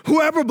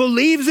 Whoever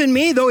believes in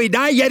me, though he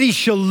die, yet he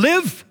shall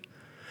live.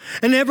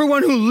 And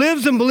everyone who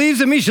lives and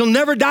believes in me shall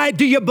never die.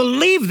 Do you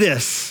believe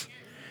this?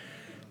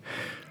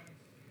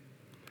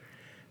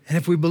 And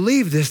if we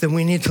believe this, then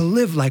we need to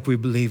live like we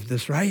believe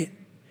this, right?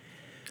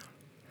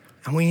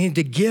 And we need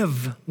to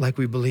give like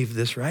we believe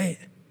this, right?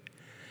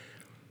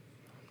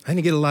 I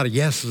didn't get a lot of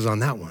yeses on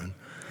that one.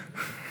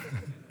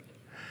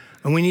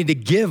 And we need to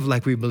give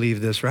like we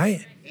believe this,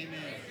 right?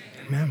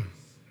 Amen.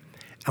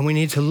 And we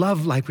need to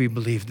love like we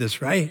believe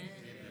this, right?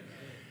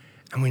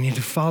 And we need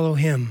to follow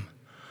him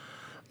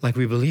like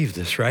we believe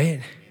this,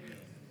 right?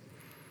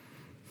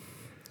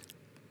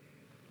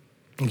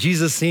 And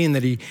Jesus, seeing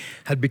that he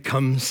had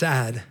become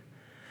sad,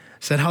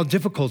 said how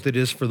difficult it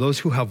is for those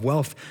who have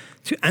wealth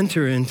to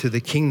enter into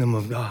the kingdom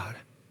of God.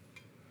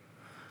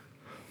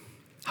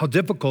 How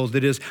difficult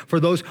it is for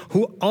those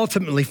who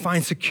ultimately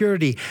find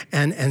security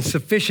and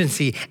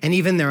sufficiency and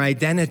even their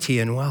identity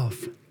in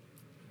wealth.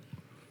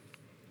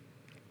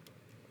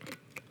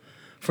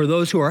 For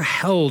those who are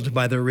held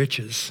by their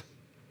riches.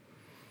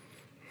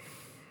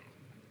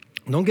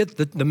 Don't get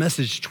the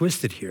message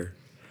twisted here.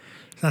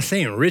 It's not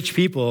saying rich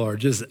people are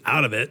just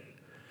out of it.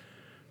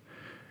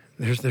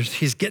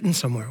 He's getting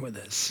somewhere with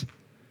this.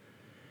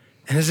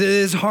 And it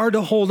is hard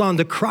to hold on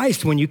to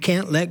Christ when you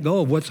can't let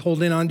go of what's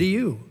holding on to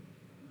you.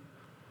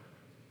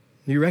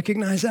 You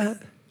recognize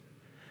that?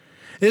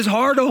 It's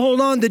hard to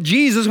hold on to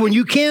Jesus when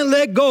you can't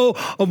let go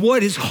of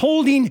what is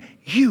holding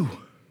you.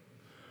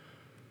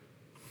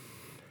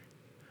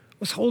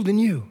 What's holding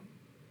you?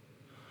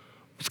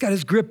 What's got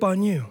his grip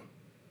on you?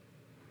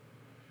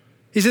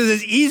 He says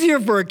it's easier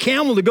for a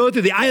camel to go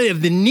through the eye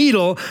of the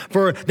needle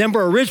than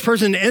for a rich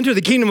person to enter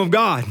the kingdom of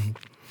God.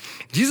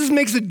 Jesus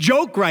makes a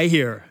joke right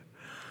here.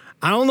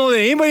 I don't know that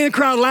anybody in the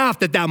crowd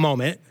laughed at that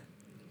moment.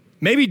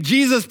 Maybe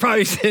Jesus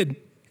probably said,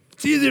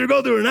 it's easier to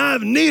go through an eye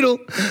of a needle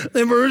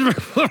than for a rich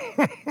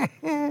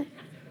person.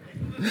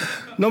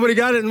 Nobody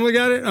got it? Nobody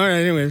got it? All right,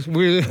 anyways.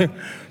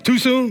 Too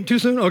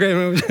soon?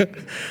 Okay.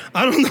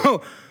 I don't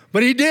know.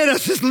 But he did.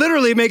 That's just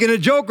literally making a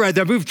joke right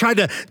there. We've tried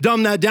to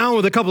dumb that down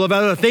with a couple of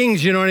other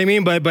things, you know what I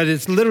mean? But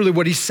it's literally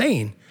what he's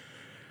saying.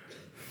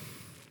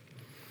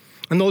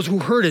 And those who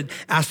heard it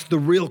asked the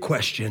real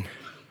question.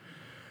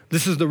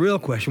 This is the real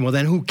question. Well,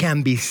 then who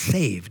can be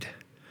saved?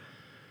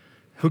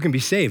 Who can be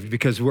saved?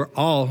 Because we're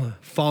all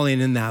falling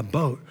in that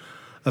boat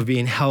of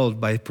being held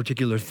by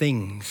particular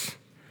things.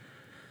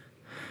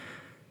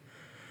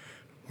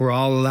 We're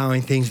all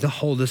allowing things to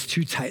hold us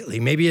too tightly.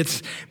 Maybe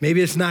it's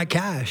not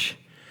cash.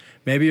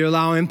 Maybe you're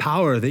allowing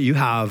power that you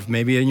have,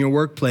 maybe in your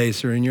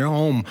workplace or in your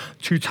home,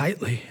 too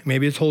tightly.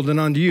 Maybe it's holding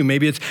on to you.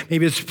 Maybe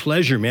it's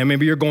pleasure, man.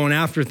 Maybe you're going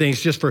after things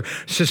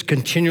just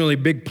continually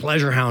big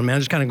pleasure hound, man,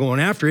 just kind of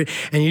going after it,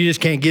 and you just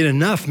can't get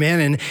enough,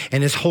 man,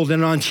 and it's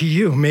holding on to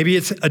you. Maybe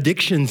it's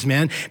addictions,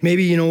 man.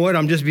 Maybe, you know what,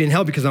 I'm just being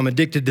held because I'm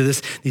addicted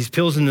to these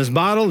pills in this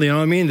bottle, you know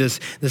what I mean, this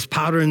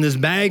powder in this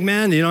bag,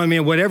 man, you know what I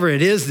mean, whatever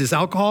it is, this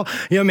alcohol,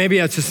 you know, maybe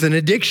it's just an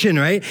addiction,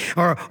 right?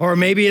 Or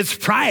maybe it's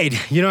pride,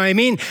 you know what I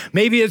mean?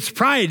 Maybe it's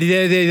pride.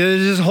 They're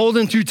just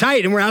holding too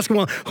tight. And we're asking,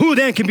 well, who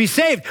then can be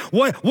saved?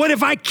 What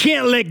if I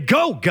can't let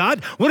go,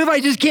 God? What if I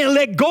just can't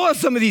let go of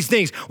some of these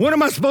things? What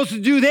am I supposed to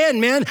do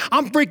then, man?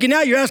 I'm freaking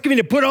out. You're asking me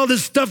to put all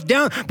this stuff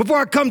down before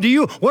I come to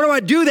you. What do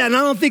I do that? And I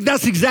don't think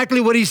that's exactly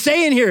what he's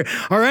saying here,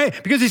 all right?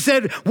 Because he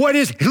said,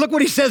 look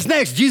what he says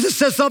next. Jesus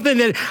says something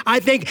that I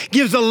think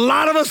gives a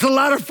lot of us a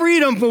lot of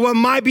freedom for what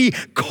might be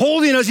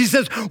holding us. He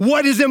says,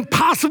 what is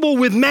impossible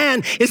with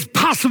man is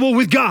possible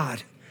with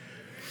God.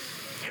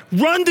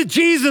 Run to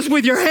Jesus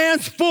with your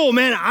hands full,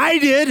 man. I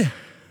did.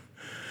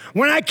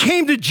 When I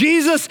came to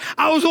Jesus,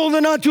 I was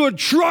holding on to a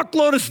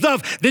truckload of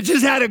stuff that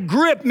just had a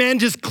grip, man,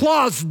 just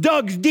claws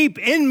dug deep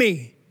in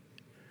me.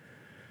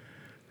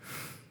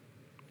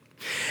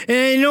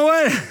 And you know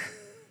what?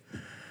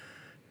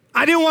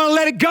 I didn't want to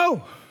let it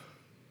go.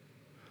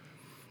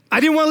 I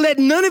didn't want to let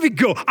none of it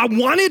go. I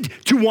wanted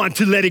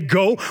to let it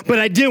go, but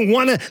I didn't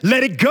want to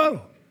let it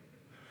go.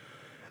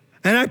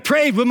 And I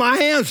prayed with my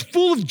hands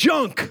full of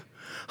junk,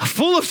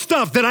 full of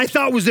stuff that I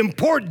thought was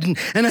important,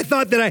 and I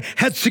thought that I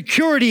had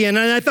security in,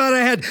 and I thought I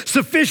had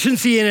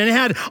sufficiency in, and I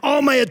had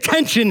all my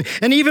attention,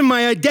 and even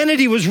my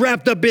identity was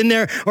wrapped up in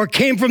there or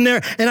came from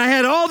there, and I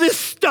had all this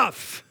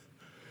stuff,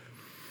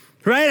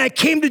 right? I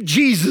came to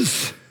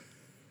Jesus,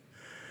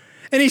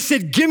 and he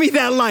said, give me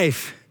that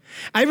life.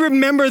 I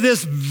remember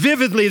this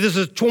vividly. This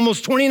is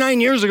almost 29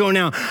 years ago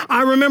now.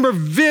 I remember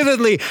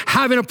vividly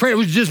having a prayer. It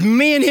was just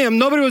me and him.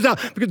 Nobody was out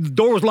because the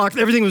door was locked.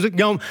 Everything was,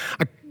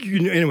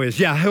 anyways,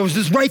 yeah, it was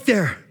just right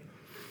there.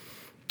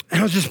 And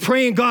I was just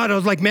praying God. I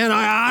was like, man,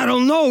 I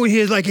don't know.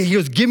 He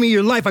goes, give me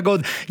your life. I go,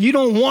 you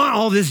don't want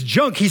all this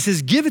junk. He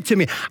says, give it to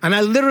me. And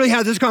I literally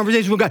had this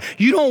conversation with God.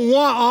 You don't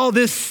want all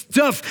this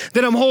stuff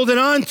that I'm holding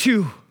on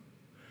to.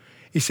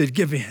 He said,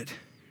 give me it.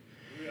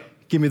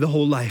 Give me the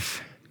whole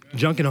life,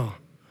 junk and all.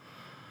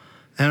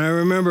 And I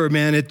remember,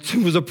 man, it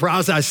was a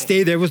process. I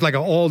stayed there. It was like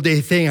an all-day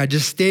thing. I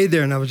just stayed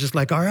there, and I was just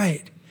like, all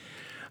right,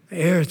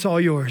 here, it's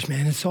all yours,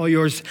 man. It's all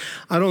yours.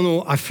 I don't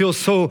know. I feel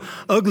so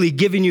ugly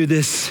giving you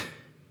this.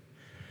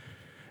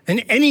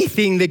 And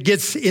anything that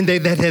gets in there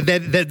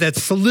that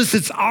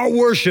solicits our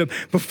worship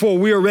before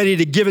we are ready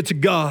to give it to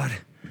God,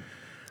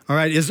 all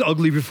right, is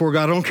ugly before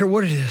God. I don't care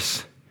what it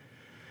is.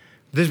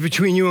 This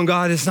between you and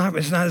God, it's not.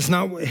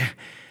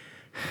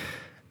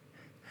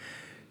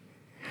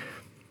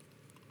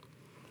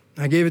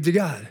 I gave it to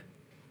God.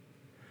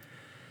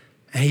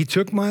 And he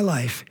took my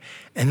life,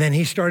 and then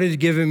he started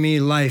giving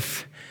me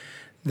life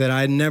that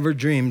I never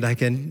dreamed I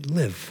can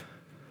live.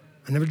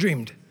 I never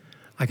dreamed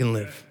I can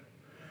live.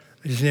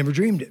 I just never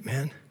dreamed it,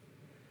 man.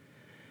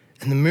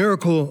 And the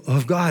miracle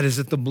of God is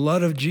that the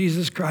blood of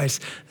Jesus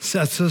Christ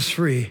sets us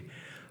free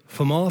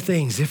from all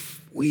things if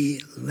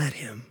we let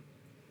him.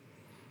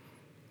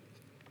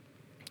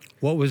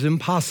 What was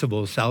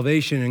impossible,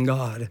 salvation in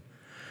God,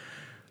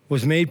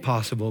 was made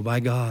possible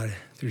by God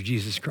through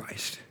Jesus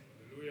Christ.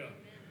 Hallelujah.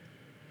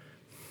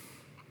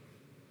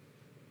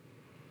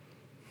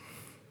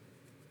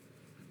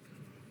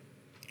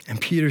 And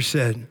Peter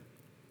said,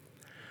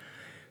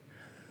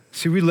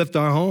 see, we left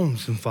our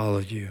homes and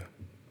followed you.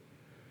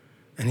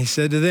 And he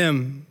said to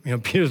them,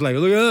 Peter's like,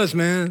 look at us,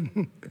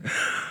 man.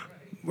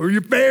 We're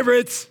your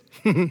favorites.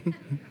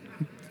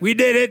 We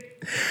did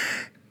it.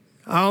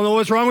 I don't know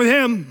what's wrong with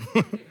him.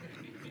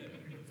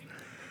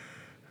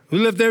 We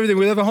left everything.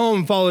 We left a home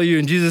and followed you.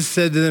 And Jesus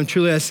said to them,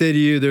 truly I say to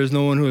you, there is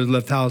no one who has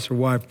left house or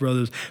wife,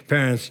 brothers,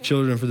 parents,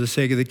 children for the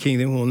sake of the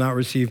kingdom who will not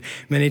receive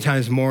many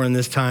times more in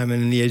this time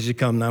and in the age to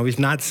come. Now, he's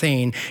not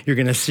saying you're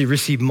going to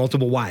receive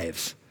multiple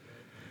wives,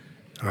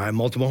 all right,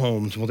 multiple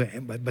homes.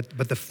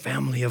 But the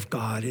family of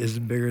God is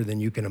bigger than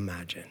you can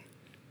imagine.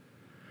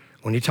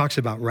 When he talks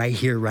about right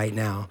here, right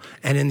now,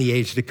 and in the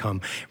age to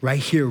come, right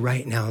here,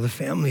 right now, the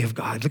family of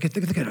God. Look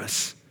at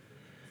us.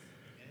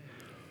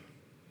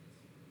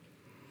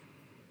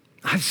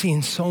 I've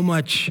seen so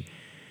much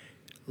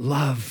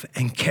love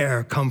and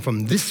care come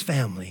from this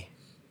family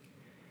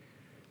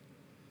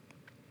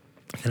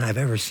than I've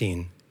ever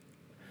seen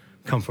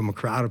come from a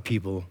crowd of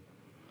people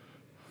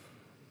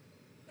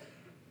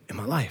in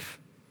my life.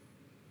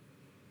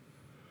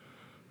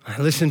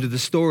 I listen to the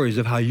stories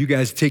of how you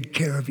guys take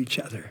care of each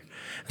other.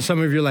 And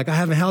some of you are like, I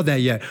haven't held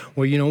that yet.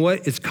 Well, you know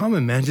what? It's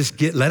coming, man. Just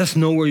let us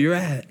know where you're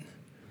at.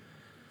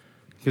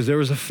 Because there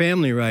was a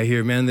family right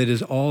here, man, that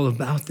is all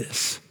about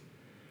this.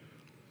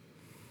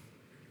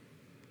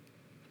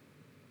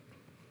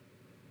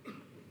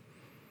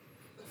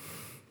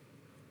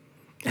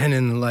 And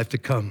in the life to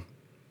come.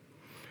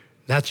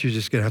 That's you're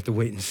just going to have to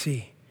wait and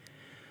see.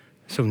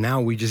 So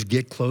now we just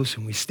get close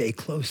and we stay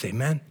close,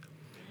 amen?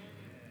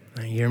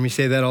 You hear me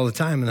say that all the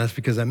time, and that's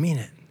because I mean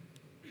it.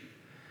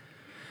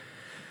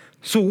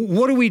 So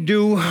what do we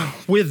do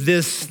with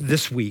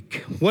this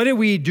week? What do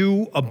we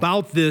do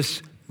about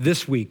this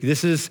week?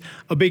 This is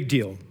a big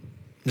deal.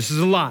 This is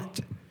a lot,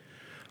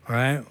 all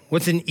right?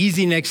 What's an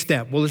easy next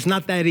step? Well, it's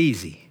not that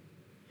easy,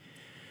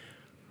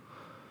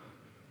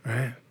 all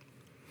right?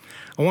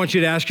 I want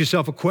you to ask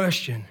yourself a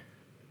question.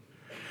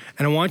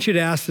 And I want you to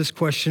ask this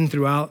question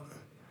throughout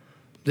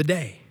the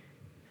day.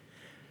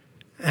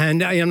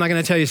 And I'm not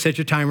going to tell you set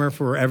your timer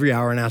for every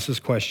hour and ask this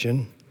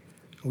question.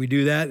 We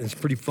do that. It's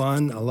pretty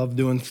fun. I love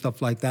doing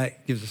stuff like that.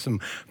 It gives us some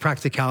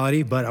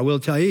practicality. But I will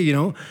tell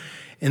you,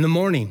 in the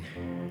morning,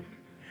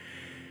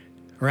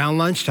 around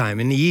lunchtime,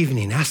 in the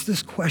evening, ask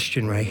this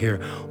question right here.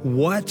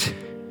 What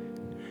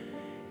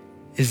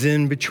is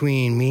in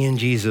between me and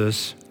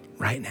Jesus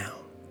right now?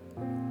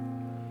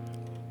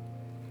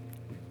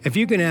 If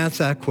you can ask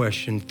that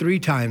question 3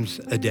 times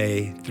a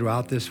day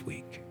throughout this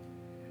week,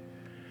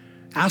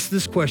 ask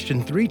this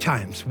question 3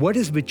 times. What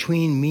is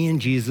between me and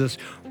Jesus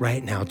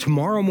right now?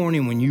 Tomorrow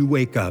morning when you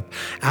wake up,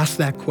 ask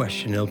that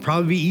question. It'll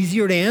probably be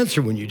easier to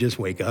answer when you just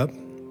wake up.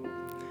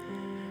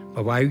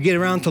 But while you get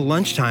around to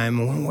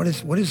lunchtime, what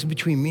is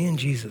between me and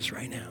Jesus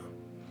right now?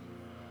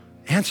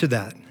 Answer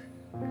that.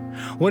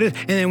 And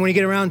then when you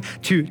get around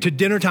to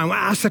dinner time,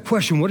 ask the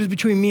question, what is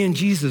between me and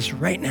Jesus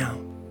right now?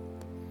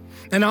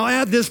 And I'll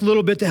add this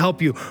little bit to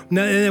help you.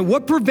 Now,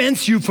 what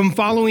prevents you from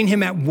following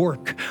him at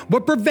work?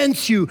 What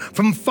prevents you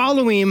from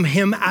following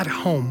him at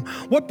home?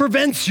 What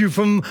prevents you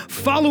from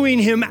following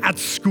him at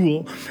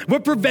school?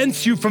 What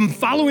prevents you from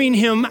following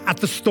him at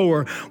the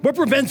store? What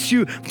prevents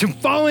you from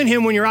following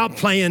him when you're out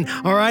playing,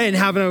 all right, and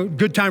having a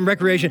good time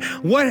recreation?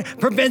 What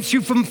prevents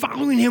you from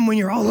following him when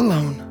you're all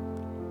alone?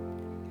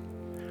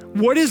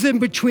 What is in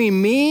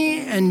between me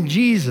and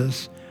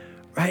Jesus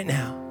right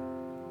now?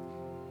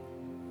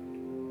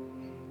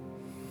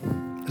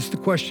 That's the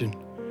question.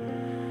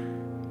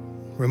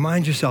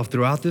 Remind yourself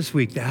throughout this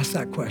week to ask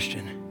that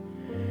question.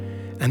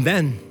 And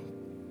then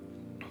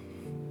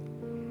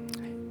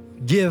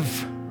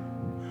give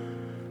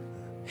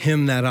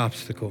him that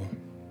obstacle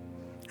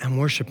and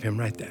worship him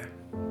right there.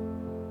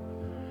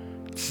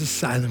 It's a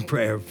silent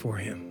prayer for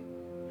him.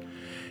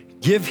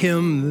 Give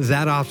him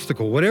that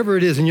obstacle, whatever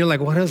it is. And you're like,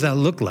 what does that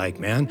look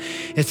like, man?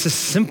 It's a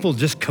simple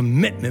just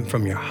commitment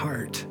from your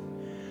heart.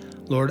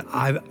 Lord,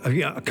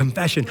 a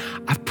confession.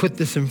 I've put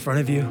this in front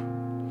of you.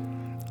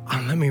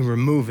 Let me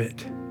remove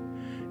it.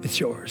 It's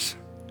yours.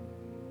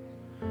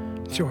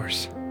 It's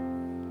yours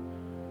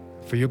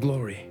for your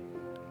glory.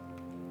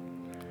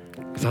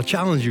 Because I'll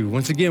challenge you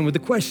once again with the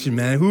question,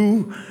 man,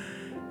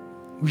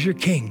 who's your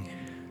king?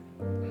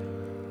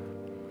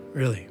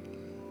 Really?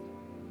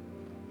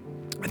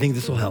 I think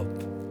this will help.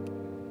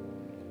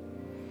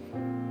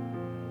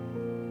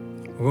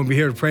 We're going to be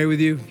here to pray with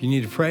you. If you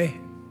need to pray,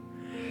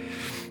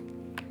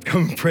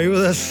 come pray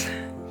with us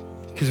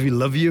because we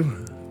love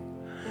you.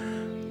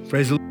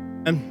 Praise the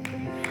Lord.